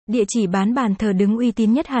Địa chỉ bán bàn thờ đứng uy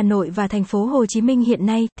tín nhất Hà Nội và thành phố Hồ Chí Minh hiện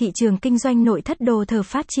nay, thị trường kinh doanh nội thất đồ thờ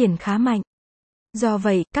phát triển khá mạnh. Do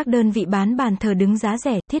vậy, các đơn vị bán bàn thờ đứng giá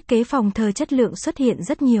rẻ, thiết kế phòng thờ chất lượng xuất hiện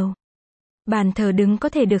rất nhiều. Bàn thờ đứng có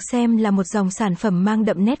thể được xem là một dòng sản phẩm mang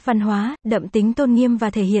đậm nét văn hóa, đậm tính tôn nghiêm và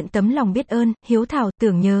thể hiện tấm lòng biết ơn, hiếu thảo,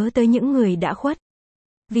 tưởng nhớ tới những người đã khuất.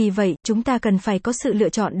 Vì vậy, chúng ta cần phải có sự lựa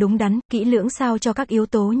chọn đúng đắn, kỹ lưỡng sao cho các yếu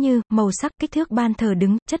tố như màu sắc, kích thước ban thờ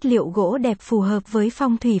đứng, chất liệu gỗ đẹp phù hợp với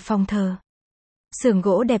phong thủy phòng thờ. Xưởng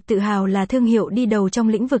gỗ đẹp tự hào là thương hiệu đi đầu trong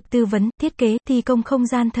lĩnh vực tư vấn, thiết kế, thi công không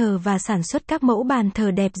gian thờ và sản xuất các mẫu bàn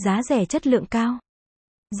thờ đẹp giá rẻ chất lượng cao.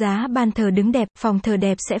 Giá bàn thờ đứng đẹp, phòng thờ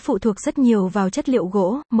đẹp sẽ phụ thuộc rất nhiều vào chất liệu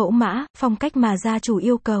gỗ, mẫu mã, phong cách mà gia chủ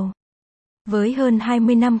yêu cầu. Với hơn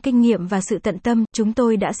 20 năm kinh nghiệm và sự tận tâm, chúng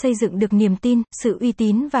tôi đã xây dựng được niềm tin, sự uy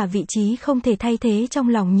tín và vị trí không thể thay thế trong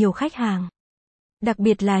lòng nhiều khách hàng. Đặc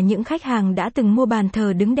biệt là những khách hàng đã từng mua bàn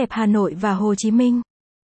thờ đứng đẹp Hà Nội và Hồ Chí Minh.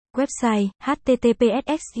 Website: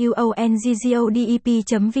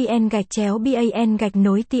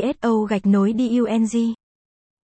 https://xuonggodep.vn/ban-tso-dung